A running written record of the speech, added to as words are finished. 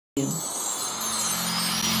So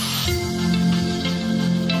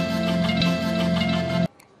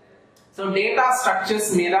data structures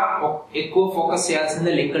మీద ఎక్కువ focus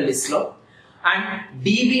చేయాల్సింది లింక్డ్ లిస్ట్ లో అండ్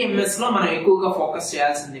DBMS లో మనం ఎక్కువగా ఫోకస్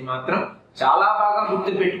చేయాల్సింది మాత్రం చాలా బాగా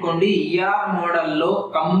గుర్తు పెట్టుకోండి. ER మోడల్లో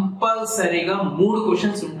కంపల్సరీగా 3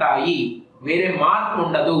 క్వశ్చన్స్ ఉంటాయి, వేరే మార్క్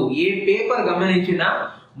ఉండదు. ఏ పేపర్ గమనించినా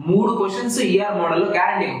 3 క్వశ్చన్స్ ER మోడల్లో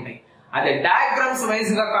గ్యారంటీ ఉంటాయి. అదే డయాగ్రామ్స్ వైజ్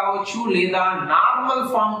గా కావచ్చు, లేదా నార్మల్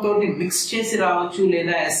ఫామ్ తోటి మిక్స్ చేసి రావచ్చు,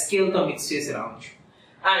 లేదా SQL తో మిక్స్ చేసి రావచ్చు.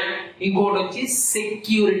 అండ్ ఇంకోటి వచ్చి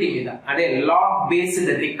సెక్యూరిటీ మీద, అదే లాగ్ బేస్డ్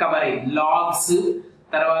రికవరీ, లాగ్స్,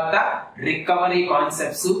 తర్వాత రికవరీ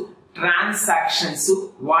కాన్సెప్ట్స్, ట్రాన్సాక్షన్స్,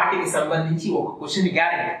 వాటికి సంబంధించి ఒక క్వశ్చన్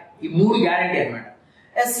గ్యారంటీ. ఈ 3 గ్యారంటీ అన్నమాట.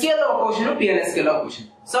 SQL లో ఒక క్వశ్చన్, PLSQL లో ఒక question.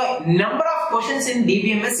 So number of questions in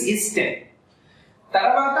DBMS is 10.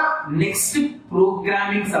 తర్వాత నెక్స్ట్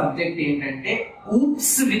ప్రోగ్రామింగ్ సబ్జెక్ట్ ఏంటంటే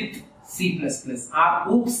Opps with C++ are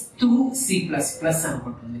Opps through C++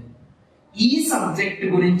 అనుకుంటుంది. ఈ సబ్జెక్ట్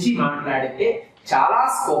గురించి మాట్లాడితే చాలా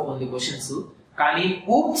స్కోప్ ఉంది క్వశ్చన్స్, కానీ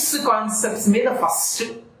Opps కాన్సెప్ట్స్ మీద ఫస్ట్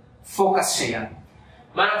ఫోకస్ చేయాలి.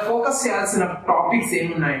 మనం ఫోకస్ చేయాల్సిన టాపిక్స్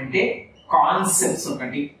ఏమున్నాయంటే కాన్సెప్ట్స్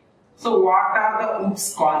ఒకటి. So what are the Opps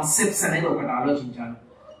concepts అనేది ఒకటి ఆలోచించాలి.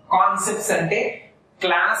 కాన్సెప్ట్స్ అంటే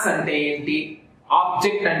క్లాస్ అంటే ఏంటి,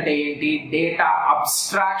 ఆబ్జెక్ట్ అంటే ఏంటి, డేటా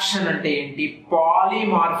అబ్స్ట్రాక్షన్ అంటే ఏంటి,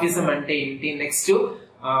 పాలిమార్ఫిజం అంటే ఏంటి, next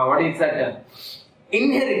what is that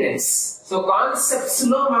inheritance. So concepts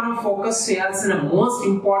లో మనం ఫోకస్ చేయాల్సిన మోస్ట్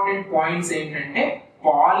ఇంపార్టెంట్ పాయింట్స్ ఏంటంటే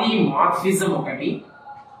పాలిమార్ఫిజం ఒకటి.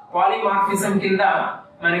 పాలిమార్ఫిజం కింద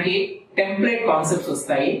మనకి టెంప్లేట్ కాన్సెప్ట్స్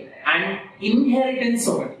వస్తాయి. అండ్ ఇన్హెరిటెన్స్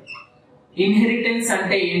ఒకటి. ఇన్హెరిటెన్స్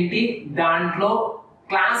అంటే ఏంటి, దాంట్లో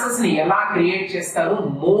క్లాసెస్ ని ఎలా క్రియేట్ చేస్తారు,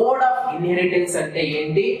 మోడ్ ఆఫ్ ఇన్హెరిటెన్స్ అంటే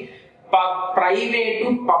ఏంటి, ప్రైవేట్,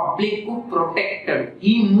 పబ్లిక్, ప్రొటెక్టెడ్,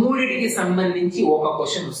 ఈ మూడిటికి సంబంధించి ఒక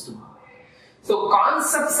క్వశ్చన్ వస్తుంది. సో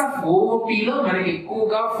కాన్సెప్ట్స్ ఆఫ్ OOP లో మనకి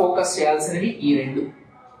ఎక్కువగా ఫోకస్ చేయాల్సినవి ఈ 2.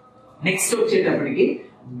 నెక్స్ట్ వచ్చేటప్పటికి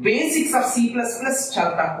బేసిక్స్ ఆఫ్ C++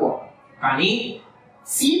 చాలా తక్కువ, కానీ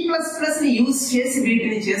C++ ని యూజ్ చేసి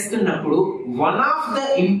వీటిని చేస్తున్నప్పుడు one of the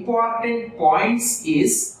important points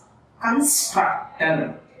is constructor.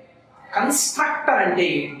 Constructor అంటే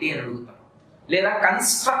ఏంటి అని అడుగుతాం, లేదా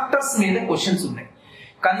కన్స్ట్రక్టర్స్ మీద క్వశ్చన్స్ ఉన్నాయి.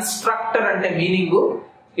 కన్స్ట్రక్టర్ అంటే meaning,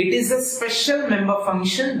 it is a special member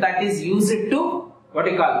function that is used to what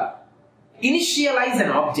you call initialize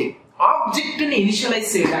an object. Object ని ఇనిషియలైజ్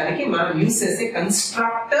చేయడానికి మనం యూజ్ చేసే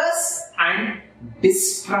కన్స్ట్రక్టర్స్ అండ్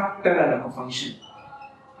డిస్ట్రక్టర్ అనే ఒక function.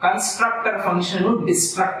 Constructor function,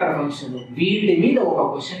 destructor function, వీటి మీద ఒక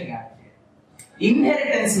క్వశ్చన్ గ్యారంటీ.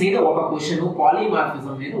 ఇన్హెరిటెన్స్ మీద ఒక క్వశ్చన్,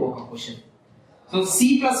 పాలిమార్ఫిజం మీద ఒక క్వశ్చన్. సో C++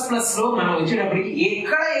 లో మనం వచ్చేటప్పటికి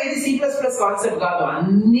ఎక్కడ ఏది C++ కాన్సెప్ట్ కాదు,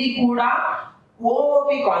 అన్ని కూడా OOP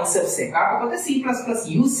కాన్సెప్ట్స్, కాకపోతే C++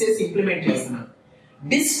 యూజ్ చేసి ఇంప్లిమెంట్ చేస్తున్నాం.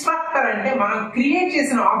 డిస్ట్రక్టర్ అంటే మనం క్రియేట్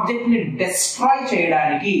చేసిన ఆబ్జెక్ట్ ని డెస్ట్రాయ్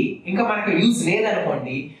చేయడానికి, ఇంకా మనకి యూజ్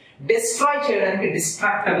లేదనుకోండి, డెస్ట్రాయ్ చేయడానికి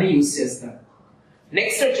డిస్ట్రక్టర్ ని యూజ్ చేస్తారు.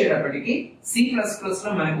 నెక్స్ట్ వచ్చేటప్పటికి C++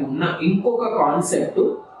 లో మనకు ఉన్న ఇంకొక కాన్సెప్ట్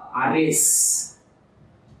అరేస్.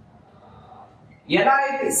 ఎలా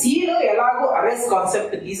అయితే సిలో ఎలాగో అరేస్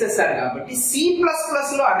కాన్సెప్ట్ తీసేస్తారు కాబట్టి C++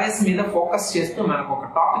 లో అరేస్ మీద ఫోకస్ చేస్తూ మనకు ఒక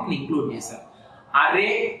టాపిక్ ని ఇంక్లూడ్ చేశారు. అరే,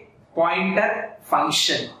 పాయింటర్,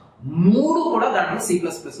 ఫంక్షన్, 3 కూడా దాంట్లో C++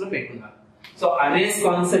 లో పెట్టున్నారు. So arrays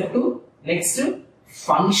concept, next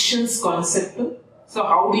functions concept, so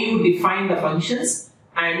how do you define the functions,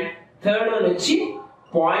 and third one వచ్చి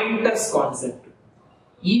పాయింటర్స్ కాన్సెప్ట్.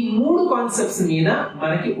 ఈ 3 కాన్సెప్ట్స్ మీద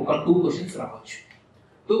మనకి ఒక 2 క్వశ్చన్స్ రావచ్చు,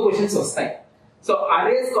 2 క్వశ్చన్స్ వస్తాయి. సో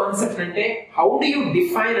అరేస్ కాన్సెప్ట్ అంటే హౌ డు యూ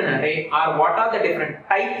డిఫైన్ అన్ అరే, are what are the different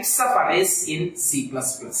types of arrays in C++.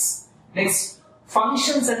 Next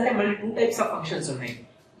functions అంటే మళ్ళీ 2 టైప్స్ ఆఫ్ ఫంక్షన్స్ ఉన్నాయి.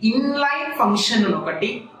 ఇన్లైన్ ఫంక్షన్ ఒకటి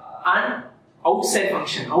and out side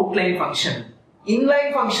function, outline function. Inline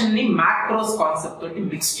function ని macros concept తోటి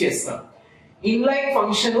mix చేస్తాం. Inline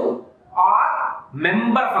function are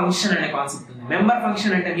member function అనే concept ఉంది. Member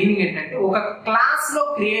function అంటే మీనింగ్ ఏంటంటే ఒక క్లాస్ లో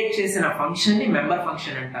క్రియేట్ చేసిన ఫంక్షన్ ని మెంబర్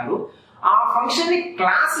ఫంక్షన్ అంటారు. ఆ ఫంక్షన్ ని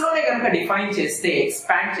క్లాస్ లోనే కనుక డిఫైన్ చేస్తే,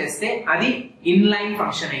 ఎక్స్పాండ్ చేస్తే అది ఇన్లైన్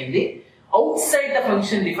ఫంక్షన్ అయింది. Out side the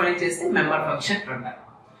function define చేస్తే మెంబర్ ఫంక్షన్ అంటారు.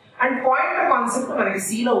 అండ్ పాయింటర్ కాన్సెప్ట్ మనకి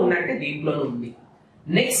C లో ఉన్నట్టే దీంట్లోనే ఉంది.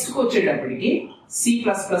 నెక్స్ట్ వచ్చేటప్పటికి C++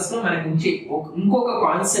 లో మనకి ఇంకొక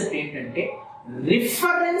కాన్సెప్ట్ ఏంటంటే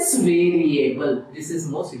reference variable. This is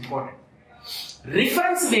most important.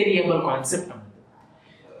 Reference variable concept ఉంది.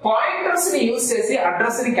 పాయింటర్స్ ని యూజ్ చేసి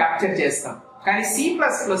అడ్రస్ ని క్యాప్చర్ చేస్తాం, కానీ C++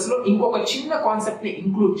 లో ఇంకొక చిన్న కాన్సెప్ట్ ని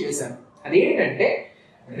ఇంక్లూడ్ చేశారు. అదేంటంటే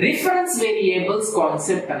రిఫరెన్స్ వేరియబుల్స్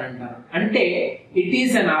కాన్సెప్ట్ అని అంటారు. అంటే it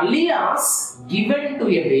is an alias given to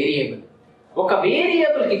a variable. ఒక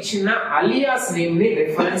వేరియబుల్ కి ఇచ్చిన అలియాస్ నేమ్ ని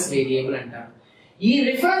రిఫరెన్స్ వేరియబుల్ అంటారు. ఈ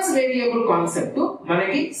రిఫరెన్స్ వేరియబుల్ కాన్సెప్ట్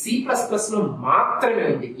మనకి C++ లో మాత్రమే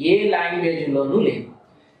ఉంది, ఏ లాంగ్వేజ్ లోనూ లేదు.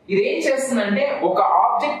 ఇది ఏం చేస్తుందంటే ఒక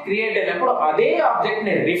ఆబ్జెక్ట్ క్రియేట్ అయినప్పుడు అదే ఆబ్జెక్ట్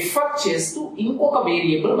ని రిఫర్ చేస్తూ ఇంకొక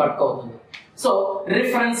వేరియబుల్ వర్క్ అవుతుంది. సో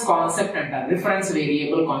రిఫరెన్స్ కాన్సెప్ట్ అంటారు, రిఫరెన్స్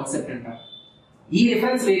వేరియబుల్ కాన్సెప్ట్ అంటారు. ఈ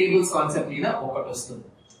రిఫరెన్స్ వేరియబుల్స్ కాన్సెప్ట్ మీద ఒకటి వస్తుంది.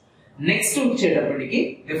 నెక్స్ట్ వచ్చేటప్పటికి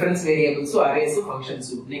reference variables, arrays,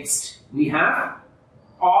 functions. Next we have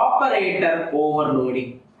operator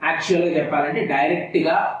overloading. Actual గా చెప్పాలంటే డైరెక్ట్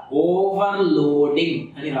గా ఓవర్లోడింగ్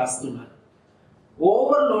అని రాస్తున్నారు.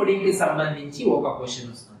 ఓవర్లోడింగ్ కి సంబంధించి ఒక క్వశ్చన్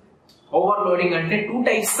వస్తుంది. ఓవర్లోడింగ్ అంటే 2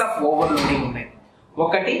 టైప్స్ ఆఫ్ ఓవర్లోడింగ్ ఉన్నాయి.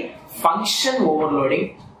 ఒకటి ఫంక్షన్ ఓవర్లోడింగ్,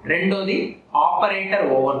 రెండోది ఆపరేటర్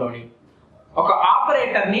ఓవర్లోడింగ్. ఒక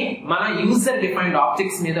ఆపరేటర్ ని మన యూజర్ డిఫైన్డ్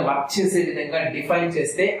ఆబ్జెక్ట్స్ మీద వర్క్ చేసే విధంగా డిఫైన్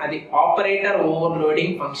చేస్తే అది operator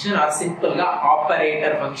overloading function are simple గా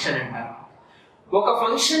ఆపరేటర్ ఫంక్షన్ అంటారు. ఒక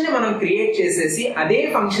ఫంక్షన్ ని మనం క్రియేట్ చేసేసి అదే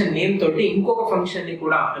ఫంక్షన్ నేమ్ తోటి ఇంకొక ఫంక్షన్ ని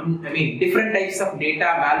కూడా different types of data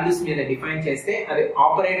values మీద డిఫైన్ చేస్తే అది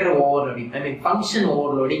ఆపరేటర్ ఓవర్లోడింగ్ ఫంక్షన్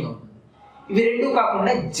ఓవర్లోడింగ్ అవుతుంది. ఇవి రెండు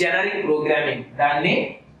కాకుండా జనరిక్ ప్రోగ్రామింగ్, దాన్ని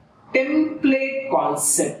టెంప్లేట్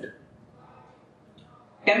కాన్సెప్ట్.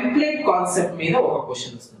 టెంప్లేట్ కాన్సెప్ట్ మీద ఒక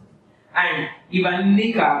క్వశ్చన్ వస్తుంది. అండ్ ఇవన్నీ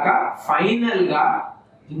కాక ఫైనల్ గా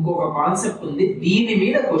ఇంకొక కాన్సెప్ట్ ఉంది, దీని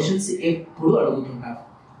మీద క్వశ్చన్స్ ఎప్పుడు అడుగుతుంటారు.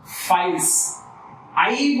 ఫైల్స్,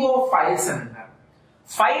 IO ఫైల్స్ అని అంటారు.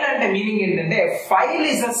 ఫైల్ అంటే మీనింగ్ ఏంటంటే file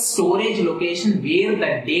is a storage location wear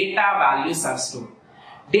the data values are store.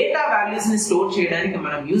 Data values ని స్టోర్ చేయడానికి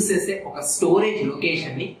మనం యూజ్ చేసే ఒక స్టోరేజ్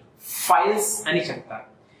లొకేషన్ ని ఫైల్స్ అని చెప్తారు.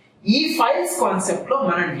 ఈ ఫైల్స్ కాన్సెప్ట్ లో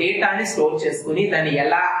మనం డేటాని స్టోర్ చేసుకుని దాన్ని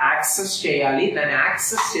ఎలా యాక్సెస్ చేయాలి, దాన్ని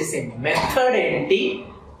యాక్సెస్ చేసే మెథడ్ ఏంటి,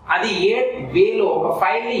 అది ఏ వేలో ఒక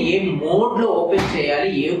ఫైల్ ని ఏ మోడ్ లో ఓపెన్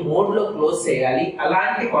చేయాలి, ఏ మోడ్ లో క్లోజ్ చేయాలి,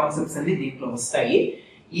 అలాంటి కాన్సెప్ట్స్ అన్ని దీంట్లో వస్తాయి.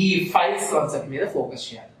 ఈ ఫైల్స్ కాన్సెప్ట్ మీద ఫోకస్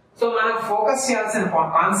చేయాలి. సో మనం ఫోకస్ చేయాల్సిన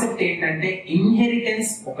కాన్సెప్ట్ ఏంటంటే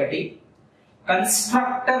ఇన్హెరిటెన్స్ ఒకటి,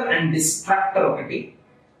 కన్స్ట్రక్టర్ అండ్ డిస్ట్రక్టర్ ఒకటి,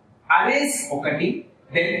 అరేస్ ఒకటి,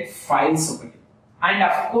 దెన్ ఫైల్స్ ఒకటి, and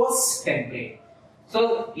of course template. So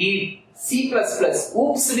ఈ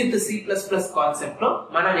Opps విత్ C++ కాన్సెప్ట్ లో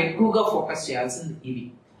మనం ఎక్కువగా ఫోకస్ చేయాల్సింది ఇవి.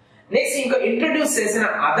 నెక్స్ట్ ఇంకా ఇంట్రడ్యూస్ చేసిన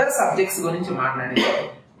అదర్ సబ్జెక్ట్స్ గురించి మాట్లాడితే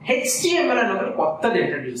HTML అని ఒకటి కొత్తది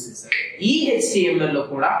ఇంట్రడ్యూస్ చేశారు. ఈ HTML లో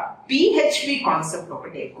కూడా PHP కాన్సెప్ట్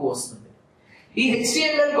ఒకటి ఎక్కువ వస్తుంది. ఈ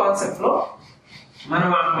HTML కాన్సెప్ట్ లో మనం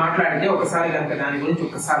మాట్లాడితే ఒకసారి కనుక దాని గురించి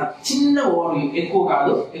ఒకసారి చిన్న ఓవర్వ్యూ, ఎక్కువ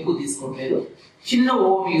కాదు, ఎక్కువ తీసుకోవట్లేదు, చిన్న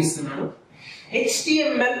ఓవర్వ్యూ ఇస్తున్నాను.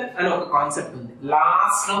 HTML అని ఒక కాన్సెప్ట్ ఉంది,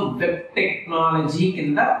 లాస్ట్ లో వెబ్ టెక్నాలజీ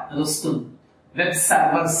కింద అది వస్తుంది. Web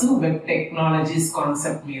servers, web technologies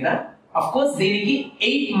concept మీద అఫ్ కోర్స్ దీనికి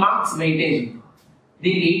 8 మార్క్స్ వెయిటేజ్ ఉంది.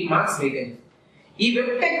 ఈ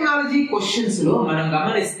వెబ్ టెక్నాలజీ క్వశ్చన్స్ లో మనం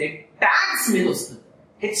గమనిస్తే ట్యాగ్స్ మీద వస్తుంది.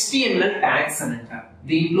 HTML ట్యాగ్స్ అని అంటారు.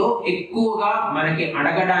 దీంట్లో ఎక్కువగా మనకి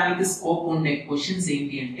అడగడానికి స్కోప్ ఉండే క్వశ్చన్స్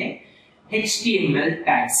ఏంటి అంటే HTML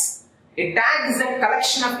tags. A tag is a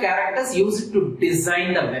collection of characters used to design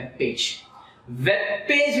the web page. Web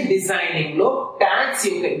page designing లో tags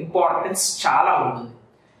యొక్క ఇంపార్టెన్స్ చాలా ఉంటుంది.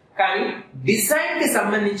 కానీ డిజైన్ కి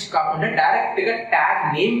సంబంధించి కాకుండా డైరెక్ట్ గా ట్యాగ్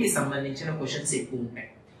నేమ్ కి సంబంధించిన క్వశ్చన్స్ ఎక్కువ ఉంటాయి.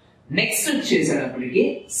 నెక్స్ట్ వచ్చేసేటప్పటికి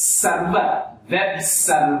server, web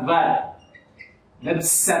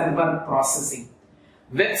server processing.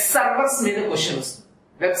 Web servers మీద క్వశ్చన్ వస్తుంది.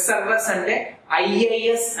 వెబ్ సర్వర్స్ అంటే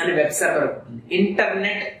IIS అనే వెబ్ సర్వర్ ఉంటుంది,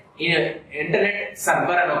 ఇంటర్నెట్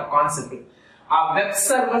సర్వర్ అనే ఒక కాన్సెప్ట్. ఆ వెబ్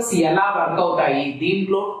సర్వర్స్ ఎలా వర్క్ అవుతాయి,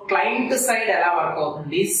 దీంట్లో క్లయింట్ సైడ్ ఎలా వర్క్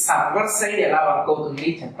అవుతుంది, సర్వర్ సైడ్ ఎలా వర్క్ అవుతుంది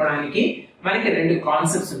చెప్పడానికి మనకి 2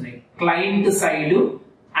 కాన్సెప్ట్స్ ఉన్నాయి, client side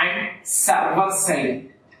and server side.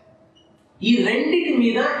 ఈ రెండిటి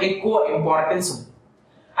మీద ఎక్కువ ఇంపార్టెన్స్ ఉంది.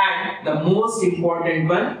 And the most important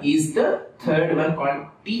one is the third one called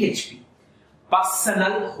PHP,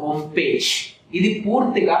 personal home page. ఇది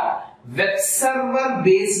పూర్తిగా web server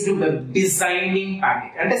based web designing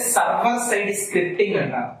package, అంటే సర్వర్ సైడ్ స్క్రిప్టింగ్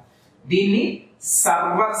అంటారు దీన్ని.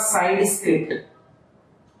 సర్వర్ సైడ్ స్క్రిప్ట్,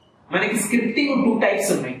 మనకి స్క్రిప్టింగ్ 2 టైప్స్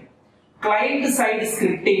ఉన్నాయి, client side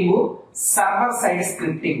scripting, server side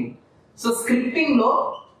scripting. So scripting లో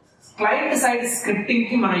client side scripting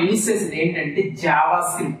కి మనం యూజ్ చేసేది ఏంటంటే జావా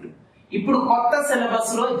స్క్రిప్ట్. ఇప్పుడు కొత్త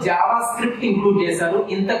సిలబస్ లో జావా స్క్రిప్ట్ ఇంక్లూడ్ చేశారు,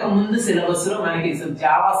 ఇంతకు ముందు సిలబస్ లో మనకి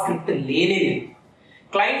Java script లేనేది.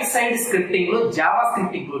 Client side scripting లో జావా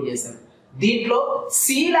స్క్రిప్ట్ ఇంక్లూడ్ చేశారు. దీంట్లో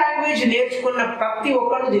సి లాంగ్వేజ్ నేర్చుకున్న ప్రతి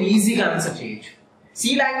ఒక్కళ్ళు దీన్ని ఈజీగా ఆన్సర్ చేయొచ్చు. సి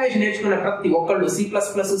లాంగ్వేజ్ నేర్చుకున్న ప్రతి ఒక్కళ్ళు C++,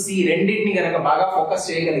 సి రెండింటిని కనుక బాగా ఫోకస్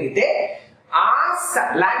చేయగలిగితే ఆ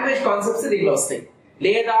లాంగ్వేజ్ కాన్సెప్ట్స్ దీంట్లో వస్తాయి.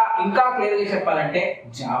 లేదా ఇంకా క్లియర్ గా చెప్పాలంటే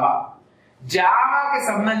జావాకి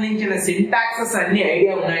సంబంధించిన సింటాక్సెస్ అన్ని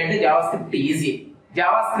ఐడియా ఉన్నాయంటే Java script easy.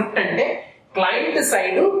 Java script అంటే client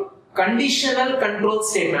side conditional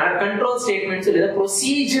control statements లేదా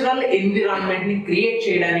ప్రొసీజరల్ ఎన్విరాన్మెంట్ ని క్రియేట్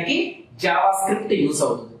చేయడానికి జావా స్క్రిప్ట్ యూస్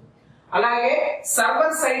అవుతుంది. అలాగే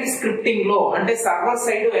సర్వర్ సైడ్ స్క్రిప్టింగ్ లో అంటే సర్వర్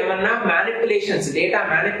సైడ్ ఏమన్నా మ్యానిపులేషన్స్, డేటా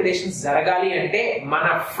మ్యానిపులేషన్స్ జరగాలి అంటే మన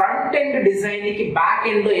ఫ్రంట్ ఎండ్ డిజైన్ కి బ్యాక్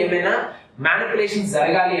ఎండ్ లో ఏమైనా మ్యానిపులేషన్స్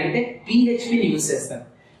జరగాలి అంటే PHP ని యూస్ చేస్తారు.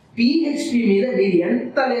 PHP మీద మీరు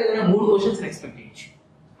ఎంత లేదన్నా 3 క్వశ్చన్స్ ఎక్స్పెక్ట్ చేయొచ్చు,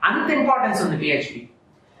 అంత ఇంపార్టెన్స్ ఉంది PHP.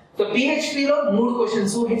 సో PHP లో 3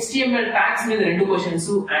 క్వశ్చన్స్, HTML ట్యాగ్స్ మీద 2 క్వశ్చన్స్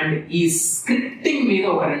అండ్ ఈ స్క్రిప్టింగ్ మీద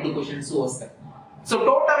ఒక 2 క్వశ్చన్స్ వస్తాయి. సో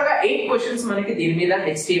టోటల్ గా 8 క్వశ్చన్స్ మనకి దీని మీద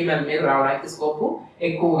HTML మీద రావడానికి స్కోప్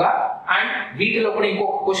ఎక్కువగా. అండ్ వీటిలో కూడా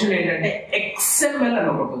ఇంకొక క్వశ్చన్ ఏంటంటే XML అని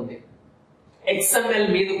ఒకటి ఉంది. XML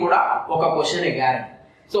మీద కూడా ఒక క్వశ్చన్ గ్యారెంటీ.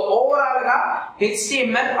 సో ఓవరాల్ గా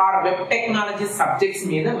HTML are web technology subjects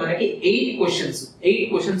మీద మనకి 8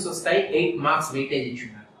 క్వశ్చన్స్ వస్తాయి. 8 మార్క్స్ వెయిటేజ్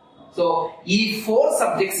ఇచ్చున్నారు. సో ఈ 4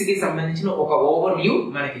 సబ్జెక్ట్స్ కి సంబంధించిన ఒక ఓవర్ వ్యూ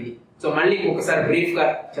మనకిది. సో మళ్ళీ ఒకసారి బ్రీఫ్ గా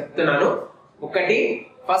చెప్తున్నాను. ఒకటి,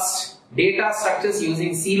 first data structures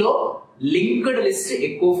using C లో లింక్డ్ లిస్ట్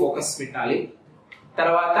ఎక్కువ ఫోకస్ పెట్టాలి.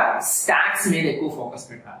 తర్వాత స్టాక్స్ మీద ఎక్కువ ఫోకస్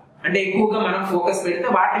పెట్టాలి. అంటే ఎక్కువగా మనం ఫోకస్ పెడితే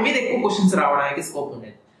వాటి మీద ఎక్కువ క్వశ్చన్స్ రావడానికి స్కోప్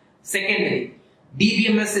ఉండేది. సెకండ్,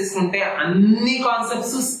 DBMS తీసుకుంటే అన్ని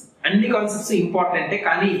కాన్సెప్ట్స్ ఇంపార్టెంటే,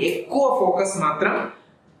 కానీ ఎక్కువ ఫోకస్ మాత్రం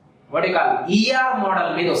ER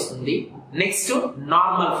మోడల్ మీద వస్తుంది. నెక్స్ట్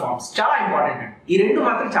నార్మల్ ఫార్మ్స్ చాలా ఇంపార్టెంట్ అండి. ఈ 2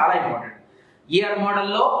 మాత్రం చాలా ఇంపార్టెంట్. ER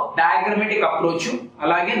మోడల్లో డయాగ్రమెటిక్ అప్రోచ్,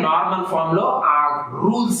 అలాగే నార్మల్ ఫామ్ లో ఆ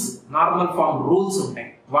నార్మల్ ఫామ్ రూల్స్ ఉంటాయి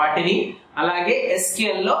వాటిని, అలాగే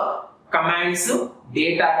SQL లో commands,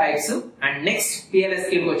 data types and next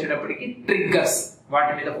PLSK కి వచ్చేటప్పటికి ట్రిగ్గర్స్,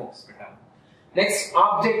 వాటి మీద ఫోకస్ పెట్టాలి. Next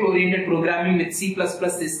object oriented programming with C++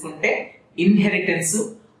 తీసుకుంటే inheritance,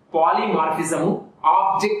 polymorphism,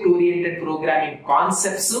 object oriented programming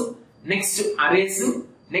concepts, next arrays,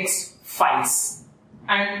 next files.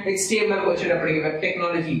 And HTML వచ్చేటప్పటికి web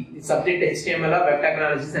technology subject HTML web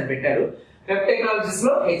technologies అని పెట్టారు. Web technologies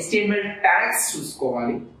లో HTML ట్యాగ్స్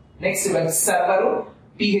చూసుకోవాలి. నెక్స్ట్ వెబ్ సర్వర్,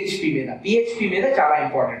 PHP మీద చాలా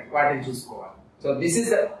important, వాటిని చూసుకోవాలి. So this is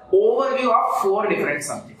the over view of 4 different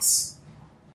subjects.